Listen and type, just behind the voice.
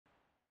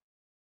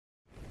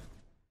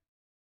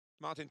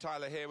Martin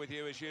Tyler here with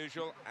you as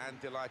usual,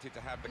 and delighted to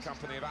have the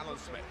company of Alan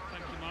Smith.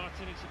 Thank you,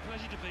 Martin. It's a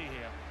pleasure to be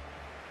here.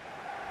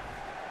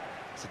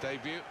 It's a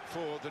debut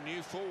for the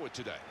new forward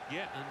today.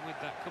 Yeah, and with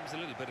that comes a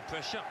little bit of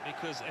pressure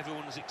because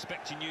everyone's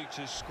expecting you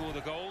to score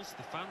the goals.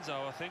 The fans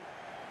are, I think.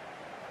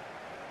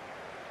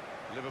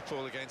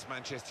 Liverpool against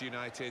Manchester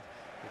United.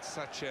 It's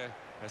such a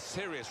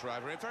serious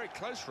rivalry, a very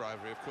close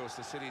rivalry, of course.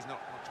 The city's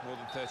not much more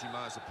than 30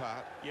 miles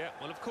apart. Yeah,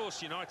 well, of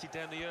course, United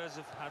down the years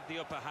have had the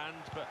upper hand,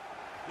 but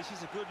this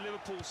is a good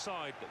Liverpool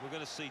side that we're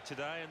going to see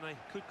today, and they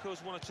could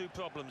cause one or two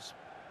problems.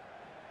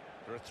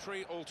 There are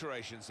three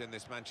alterations in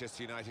this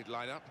Manchester United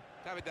lineup.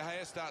 David De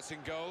Gea starts in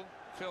goal.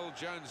 Phil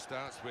Jones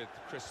starts with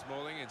Chris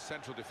Smalling in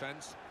central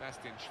defence.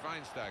 Bastian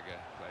Schweinsteiger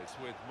plays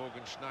with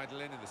Morgan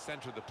Schneiderlin in the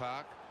centre of the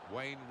park.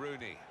 Wayne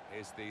Rooney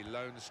is the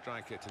lone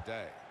striker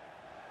today.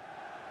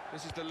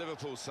 This is the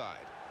Liverpool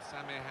side.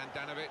 Samir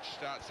Handanovic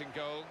starts in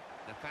goal.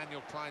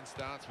 Nathaniel Klein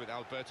starts with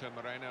Alberto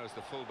Moreno as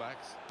the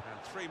fullbacks.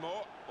 And three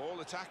more, all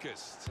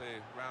attackers, to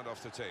round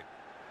off the team.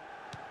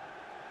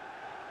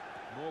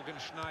 Morgan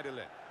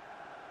Schneiderlin.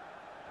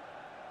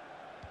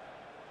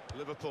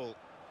 Liverpool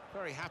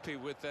very happy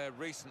with their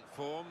recent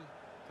form.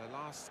 The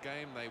last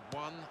game they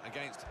won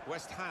against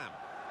West Ham.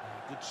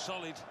 Good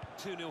solid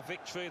 2-0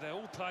 victory. They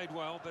all played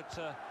well, but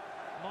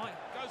Mike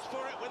goes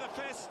for it with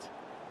a fist.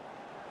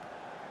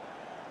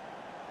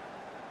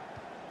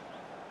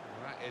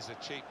 That is a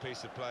cheap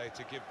piece of play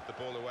to give the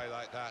ball away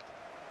like that.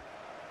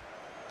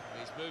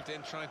 He's moved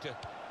in trying to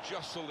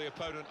jostle the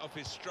opponent off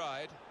his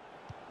stride.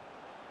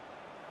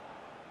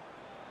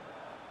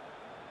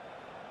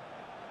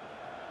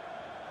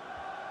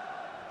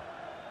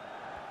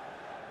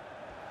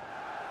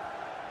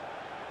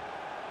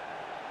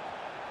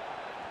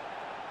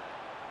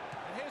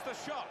 And here's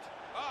the shot.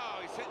 Oh,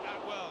 he's hit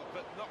that well,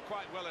 but not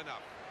quite well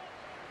enough.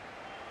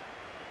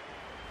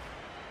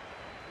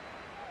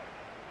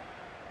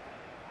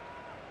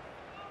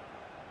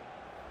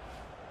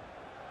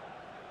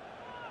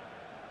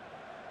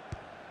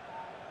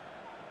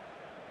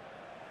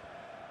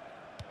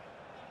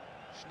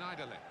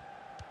 Schneiderlin.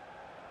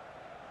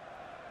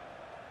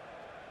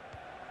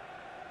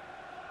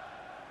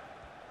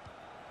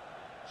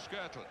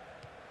 Skirtle.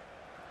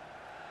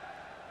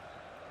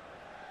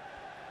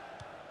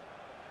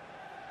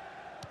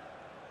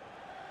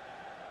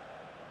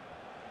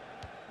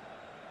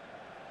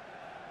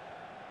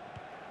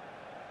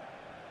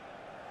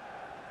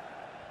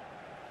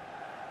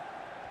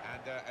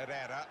 And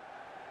Herrera.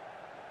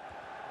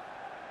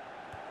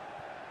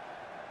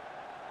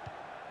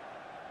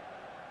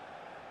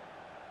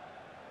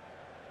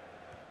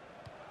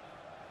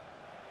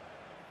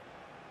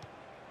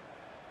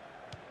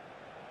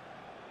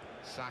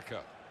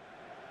 Saka.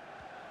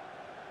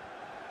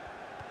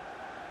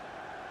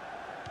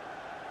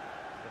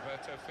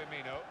 Roberto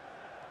Firmino.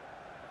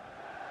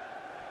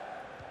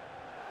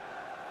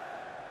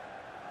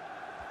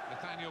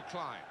 Nathaniel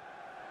Klein.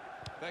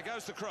 There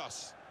goes the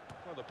cross.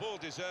 Well, the ball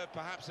deserved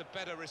perhaps a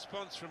better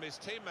response from his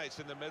teammates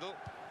in the middle.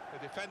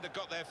 The defender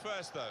got there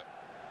first, though.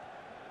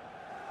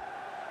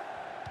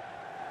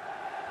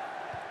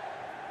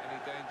 Any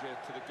danger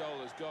to the goal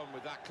has gone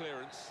with that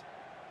clearance.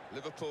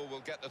 Liverpool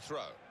will get the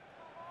throw.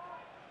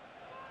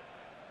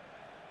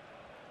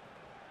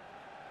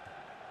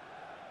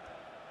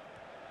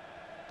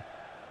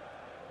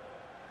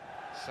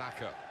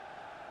 Saka.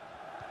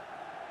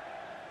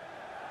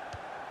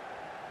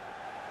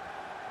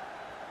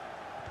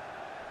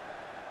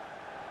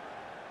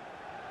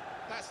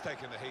 That's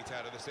taken the heat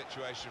out of the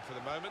situation for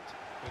the moment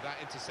with that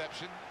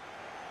interception.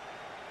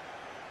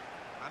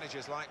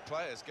 Managers like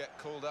players get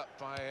called up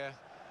by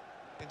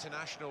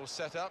international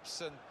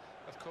setups, and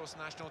of course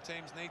national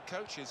teams need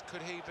coaches.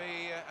 Could he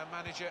be a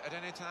manager at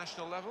an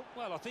international level?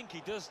 Well, I think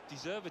he does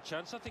deserve a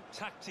chance. I think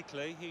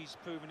tactically he's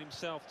proven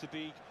himself to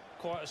be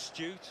quite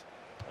astute.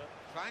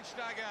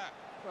 Schweinsteiger.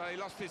 Well, he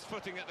lost his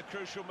footing at the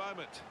crucial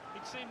moment.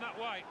 It seemed that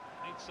way.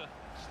 It's a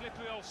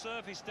slippery old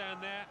surface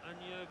down there, and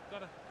you've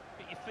got to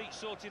get your feet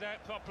sorted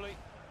out properly.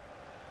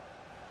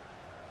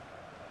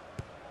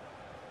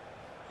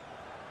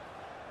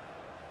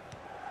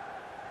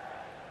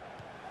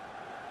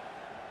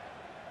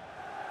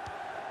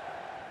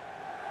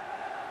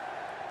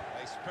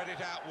 They spread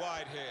it out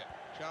wide here.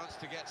 Chance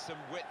to get some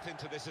width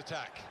into this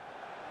attack.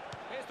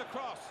 Here's the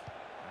cross.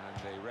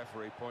 And the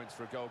referee points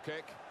for a goal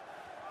kick.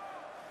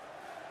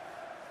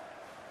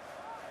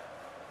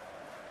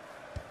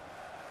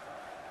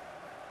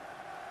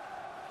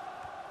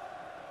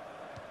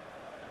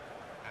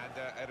 And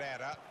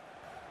Herrera.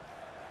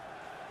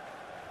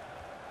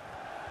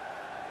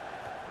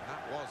 And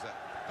that was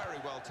a very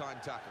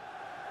well-timed tackle.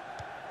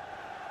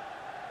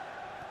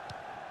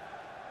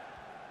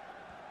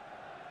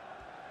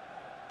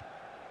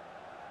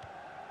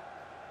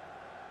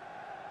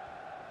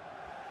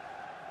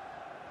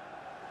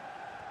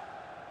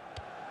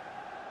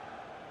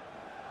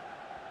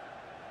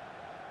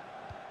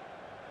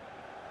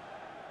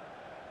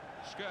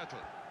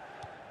 Skirtle.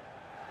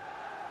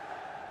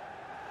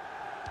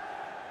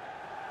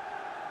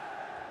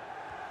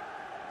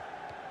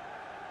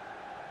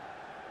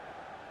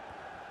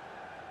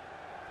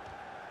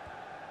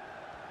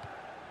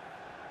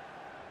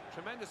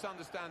 Tremendous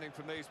understanding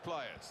from these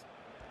players.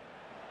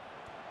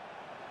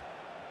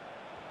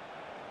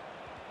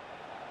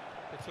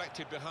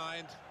 Deflected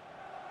behind,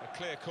 a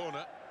clear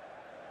corner.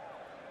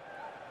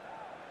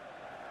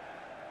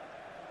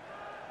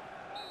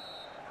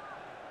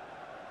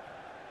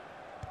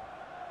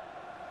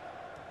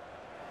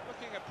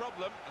 Looking a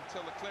problem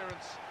until the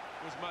clearance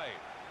was made.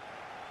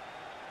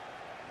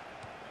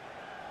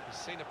 He's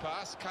seen a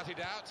pass, cut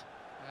it out,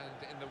 and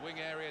in the wing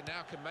area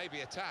now can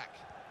maybe attack.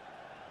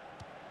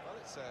 Well,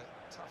 it's a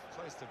tough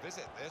place to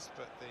visit this,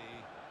 but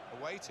the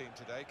away team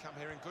today come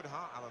here in good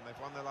heart, Alan. They've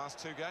won their last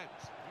 2 games.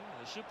 Yeah,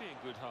 they should be in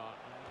good heart.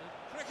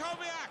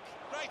 Krychowiak!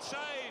 Great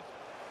save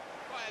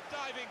by a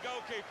diving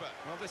goalkeeper.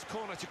 Well, this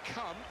corner to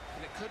come,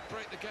 and it could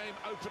break the game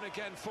open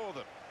again for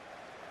them.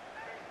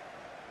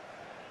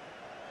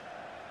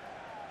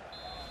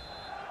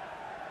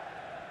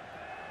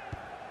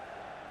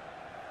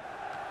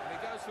 And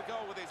he goes for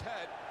goal with his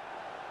head.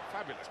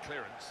 Fabulous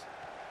clearance.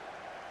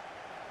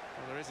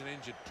 Well, there is an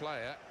injured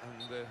player,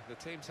 and the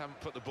teams haven't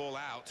put the ball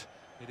out.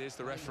 It is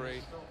the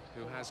referee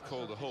who has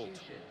called a halt.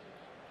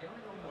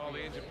 Well,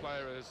 the injured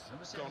player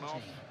has gone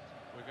off.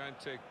 We're going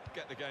to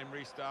get the game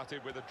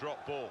restarted with a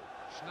drop ball.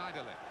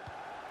 Schneiderlin.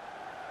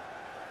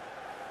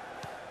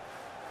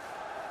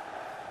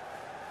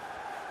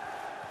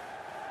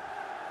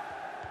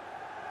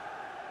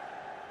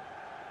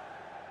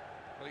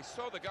 Well, he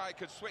saw the guy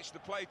could switch the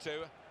play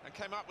to and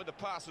came up with the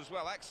pass as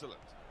well. Excellent.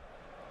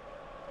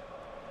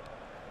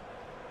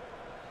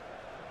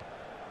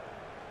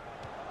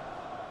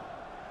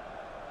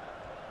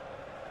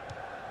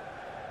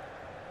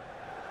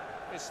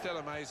 It's still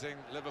amazing.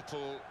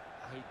 Liverpool,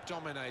 who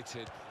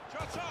dominated.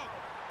 Shot on!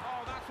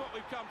 Oh, that's what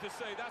we've come to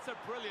see. That's a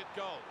brilliant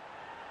goal.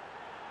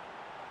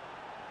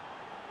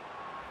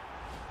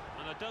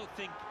 And I don't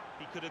think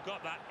he could have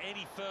got that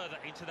any further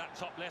into that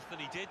top left than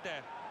he did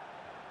there.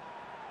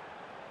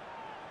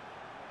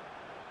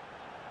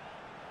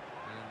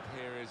 And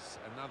here is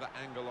another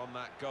angle on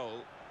that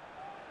goal.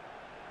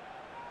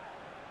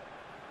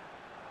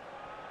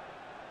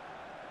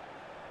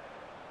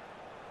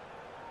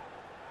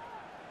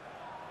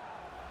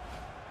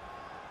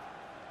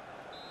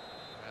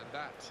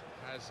 That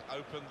has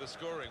opened the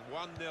scoring.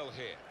 1-0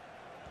 here.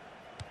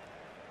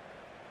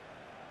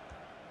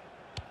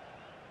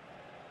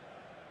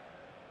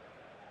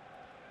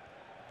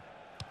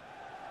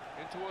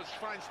 In towards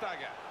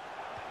Schweinsteiger.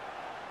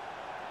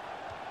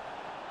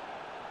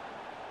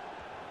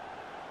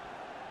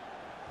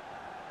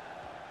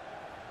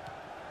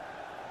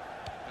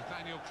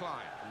 Nathaniel Klein.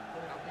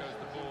 Up goes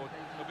the board.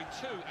 There'll be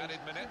 2 added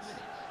minutes.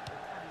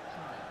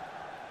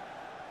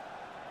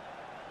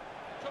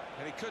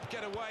 And he could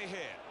get away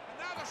here.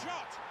 Now the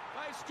shot!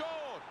 They scored!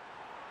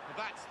 Well,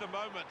 that's the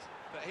moment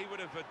that he would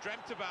have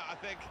dreamt about, I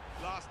think,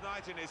 last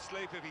night in his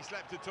sleep, if he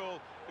slept at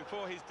all,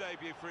 before his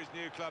debut for his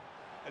new club.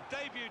 A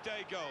debut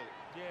day goal.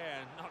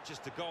 Yeah, not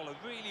just a goal, a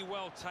really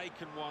well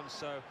taken one,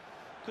 so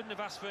couldn't have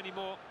asked for any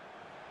more.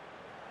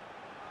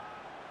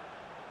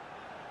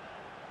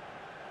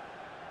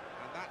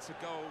 And that's a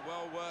goal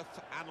well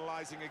worth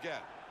analysing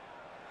again.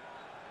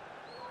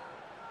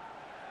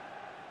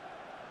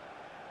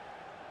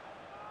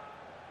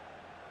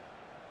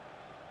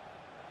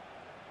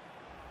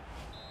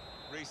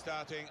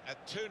 Restarting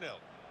at 2-0.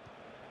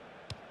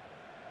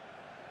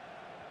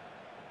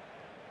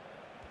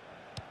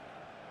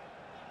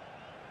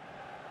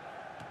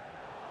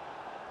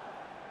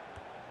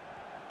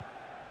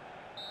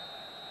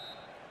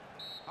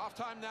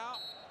 Half-time now,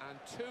 and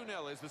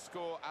 2-0 is the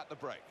score at the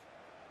break.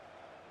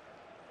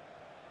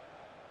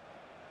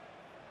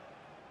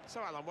 So,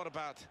 Alan, what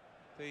about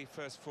the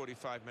first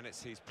 45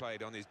 minutes he's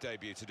played on his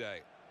debut today?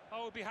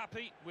 I would be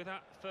happy with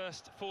that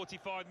first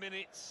 45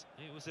 minutes.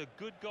 It was a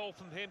good goal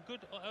from him,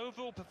 good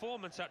overall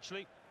performance,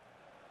 actually.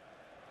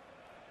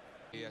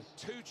 Yeah,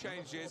 2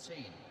 changes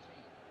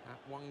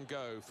at 1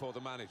 go for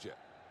the manager.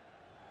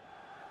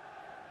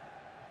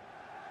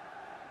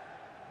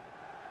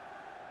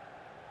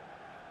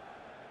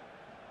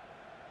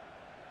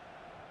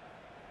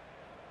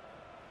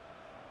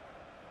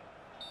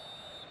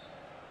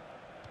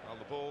 Well,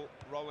 the ball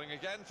rolling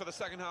again for the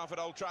second half at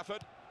Old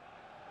Trafford.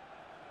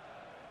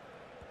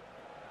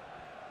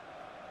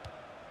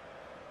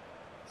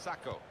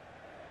 Sacco.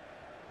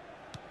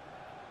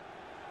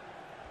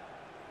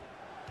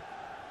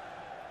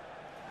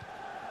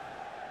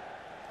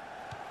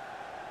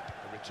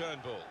 The return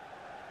ball.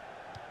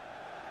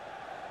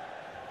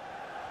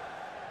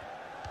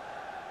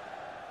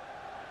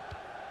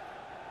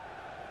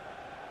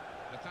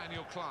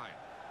 Nathaniel Klein.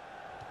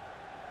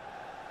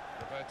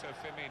 Roberto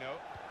Firmino.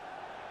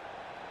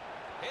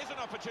 Here's an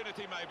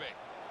opportunity, maybe.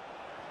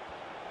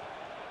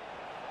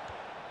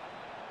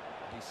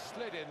 He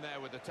slid in there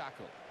with the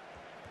tackle.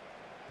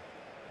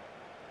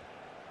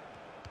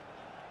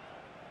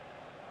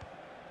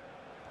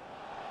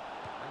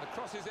 And the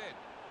cross is in.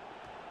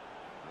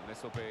 And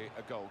this will be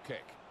a goal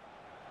kick.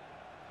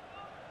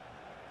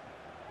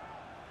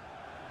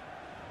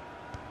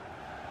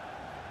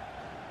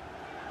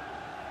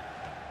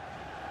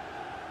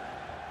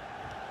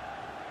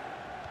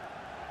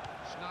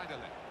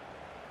 Schneiderlin.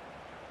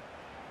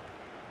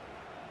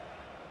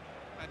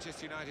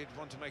 Manchester United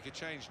want to make a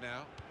change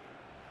now.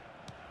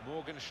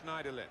 Morgan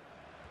Schneiderlin.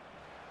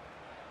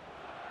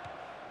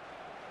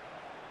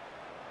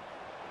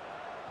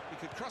 He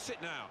could cross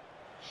it now.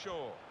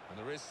 Sure. And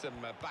there is some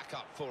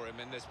backup for him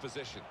in this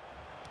position.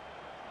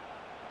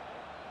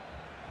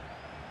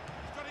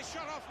 He's got his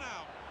shot off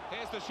now.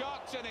 Here's the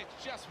shot, and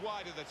it's just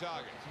wide of the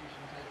target.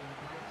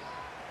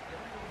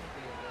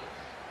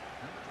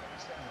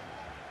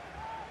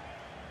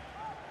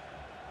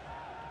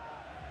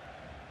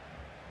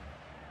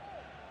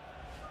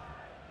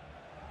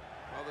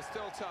 Well, there's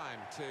still time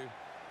to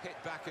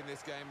hit back in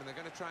this game, and they're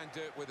going to try and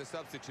do it with a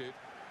substitute.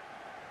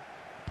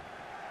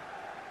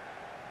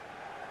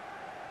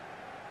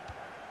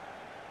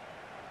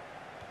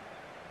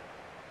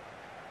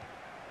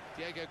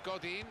 Diego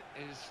Godin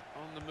is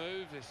on the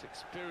move, this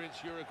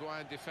experienced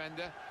Uruguayan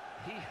defender.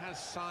 He has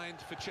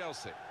signed for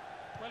Chelsea.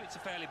 Well, it's a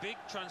fairly big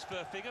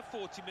transfer figure,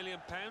 £40 million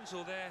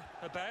or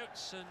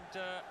thereabouts,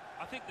 and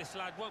I think this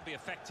lad won't be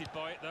affected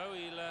by it, though.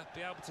 He'll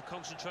be able to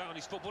concentrate on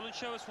his football and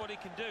show us what he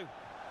can do.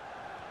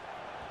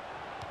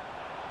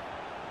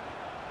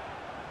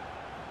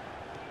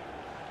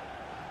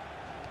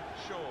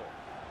 Sure.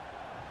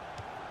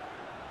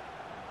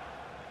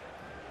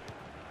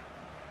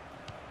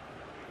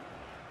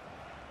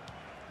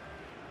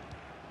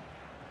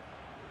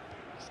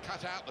 He's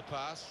cut out the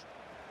pass,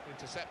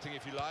 intercepting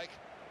if you like,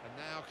 and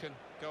now can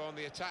go on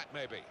the attack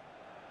maybe.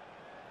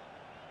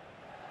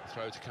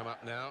 Throw to come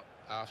up now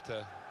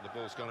after the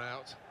ball's gone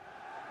out.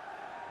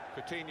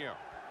 Coutinho.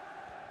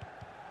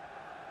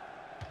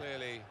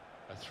 Clearly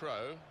a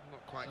throw,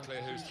 not quite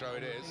clear whose throw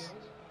it is.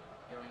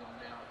 Going on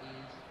now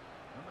is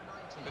number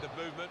 19. Bit of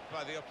movement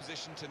by the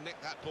opposition to nick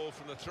that ball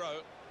from the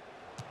throw.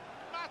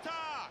 Mata!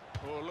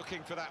 Oh,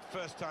 looking for that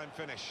first-time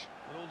finish.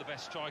 Well, all the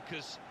best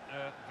strikers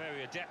are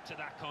very adept at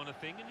that kind of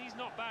thing, and he's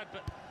not bad,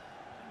 but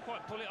didn't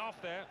quite pull it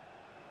off there.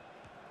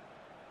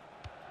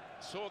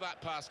 Saw that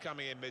pass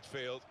coming in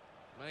midfield,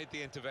 made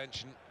the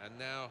intervention, and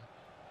now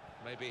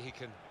maybe he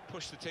can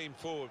push the team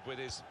forward with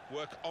his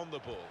work on the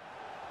ball.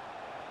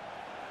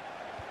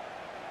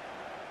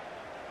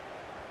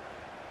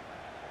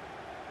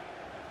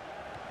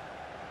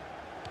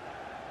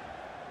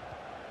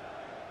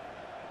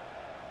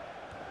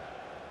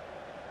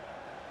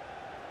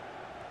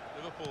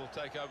 Liverpool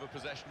take over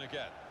possession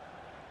again.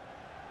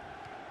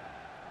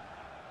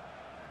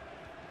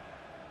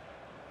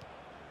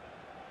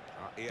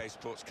 Our EA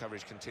Sports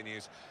coverage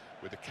continues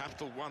with the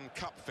Capital One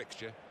Cup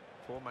fixture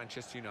for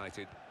Manchester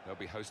United. They'll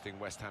be hosting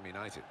West Ham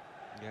United.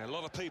 Yeah, a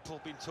lot of people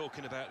have been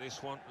talking about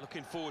this one.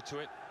 Looking forward to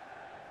it.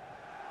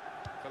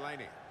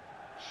 Fellaini.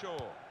 Shaw.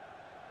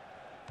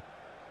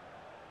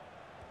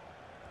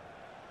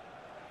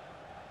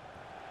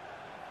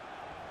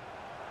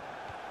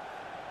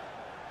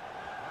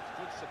 That's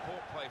good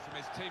support play from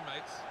his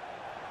teammates.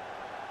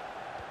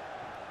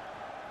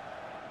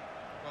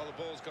 Well, the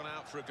ball's gone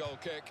out for a goal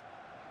kick.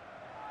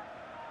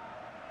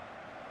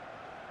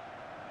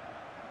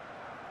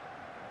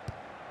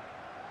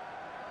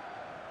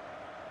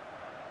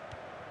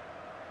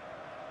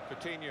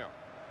 Coutinho.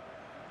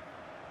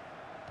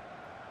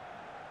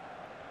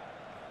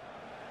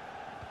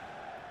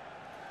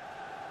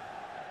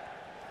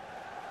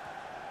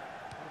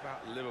 What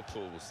about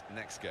Liverpool's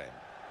next game?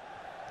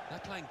 They're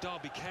playing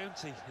Derby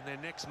County in their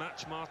next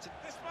match, Martin.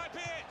 This might be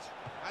it!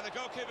 And the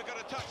goalkeeper got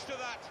a touch to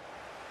that.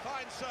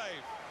 Fine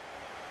save.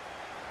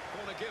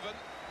 Corner given.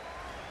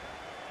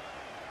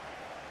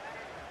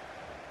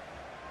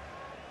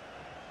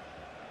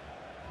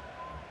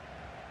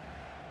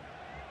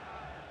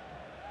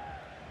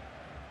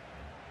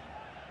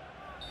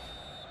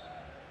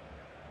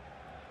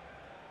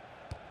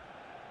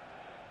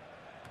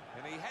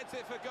 And he heads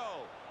it for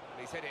goal. And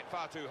he's hit it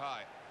far too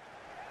high.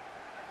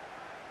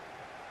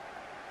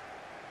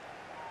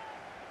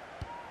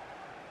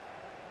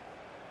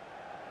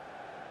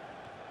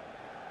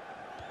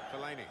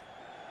 Fellaini.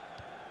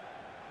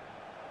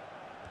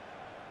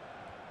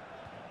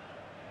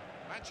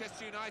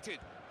 Manchester United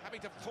having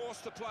to force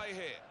the play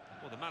here.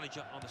 Well, the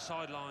manager on the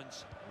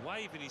sidelines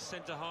waving his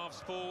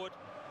centre-halves forward.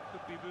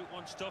 Could be Route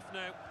 1 stuff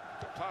now.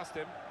 Got past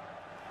him.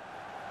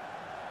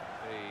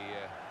 The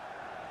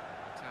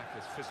attack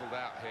has fizzled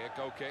out here.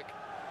 Goal kick.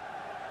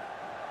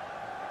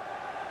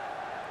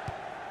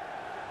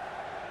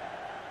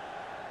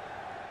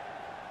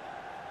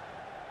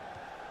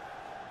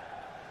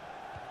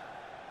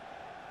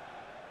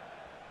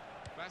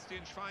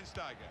 Bastian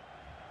Schweinsteiger.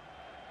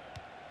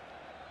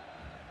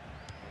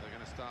 They're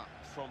going to start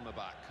from the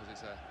back because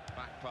it's a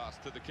back pass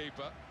to the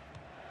keeper.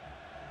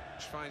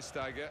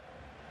 Schweinsteiger.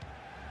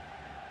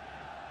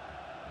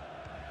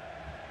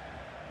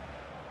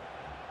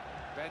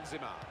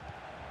 Benzema.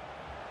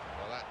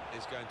 Well, that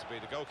is going to be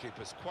the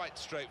goalkeeper's quite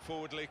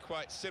straightforwardly,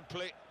 quite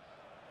simply,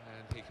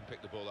 and he can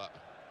pick the ball up.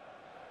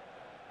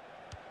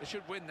 They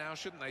should win now,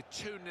 shouldn't they?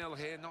 2-0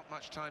 here, not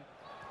much time.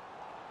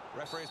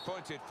 Referee's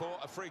pointed for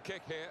a free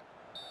kick here.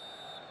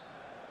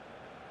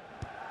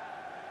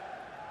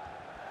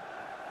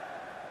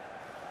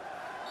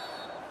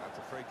 That's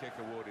a free free kick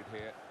awarded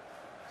here.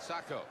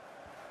 Sacco.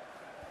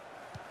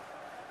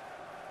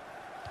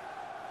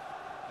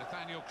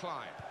 Nathaniel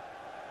Klein.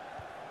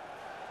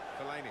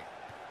 Fellaini.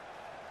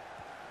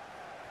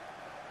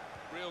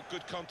 Real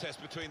good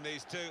contest between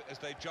these two as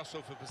they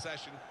jostle for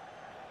possession.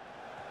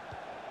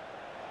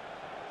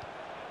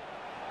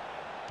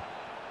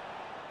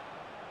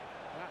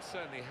 That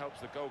certainly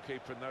helps the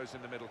goalkeeper and those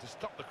in the middle to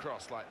stop the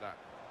cross like that.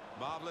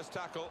 Marvellous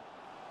tackle.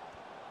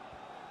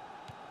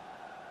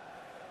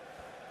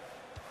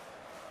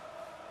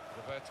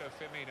 Roberto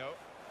Firmino.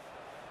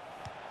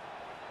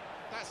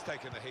 That's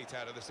taken the heat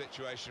out of the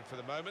situation for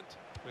the moment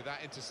with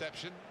that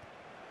interception.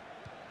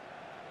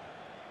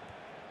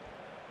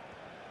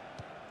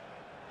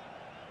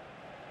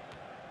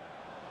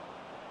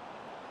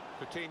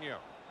 Coutinho.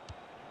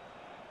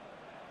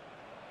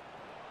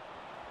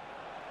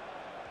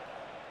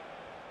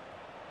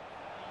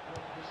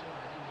 Well, this one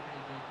has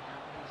indicated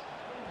at least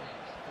 3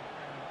 minutes of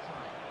added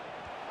time.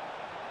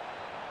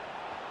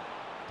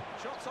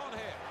 Shots on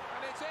here,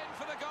 and it's in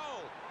for the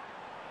goal.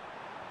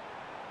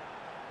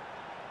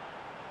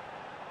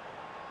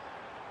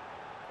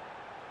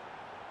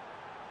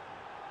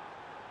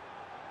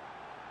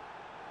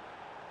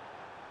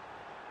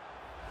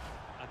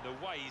 And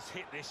the way he's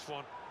hit this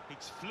one, he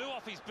flew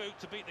off his boot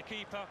to beat the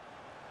keeper.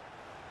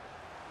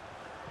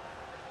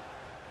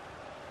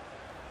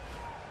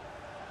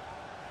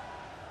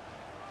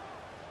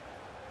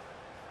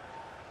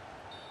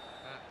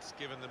 That's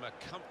given them a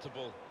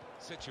comfortable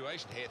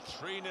situation here.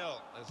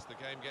 3-0 as the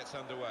game gets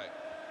underway.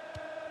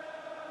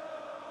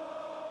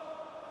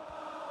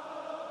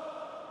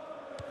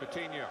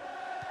 Coutinho.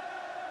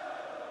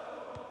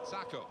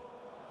 Sacco.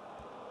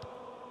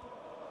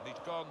 And he's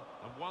gone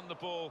and won the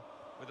ball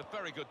with a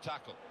very good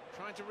tackle.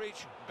 Trying to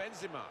reach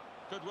Benzema.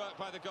 Good work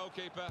by the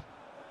goalkeeper.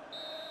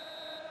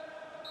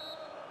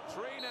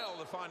 3-0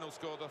 the final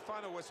score. The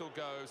final whistle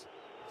goes.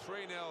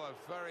 3-0, a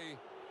very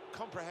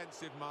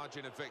comprehensive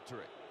margin of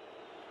victory.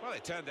 Well,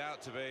 it turned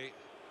out to be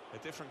a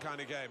different kind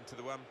of game to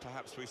the one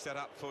perhaps we set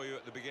up for you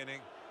at the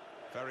beginning.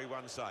 Very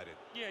one-sided.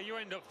 Yeah, you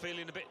end up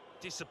feeling a bit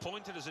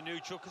disappointed as a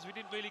neutral because we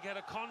didn't really get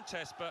a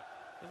contest, but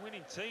the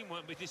winning team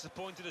won't be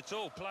disappointed at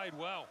all. Played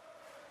well.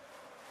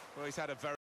 Well, he's had a very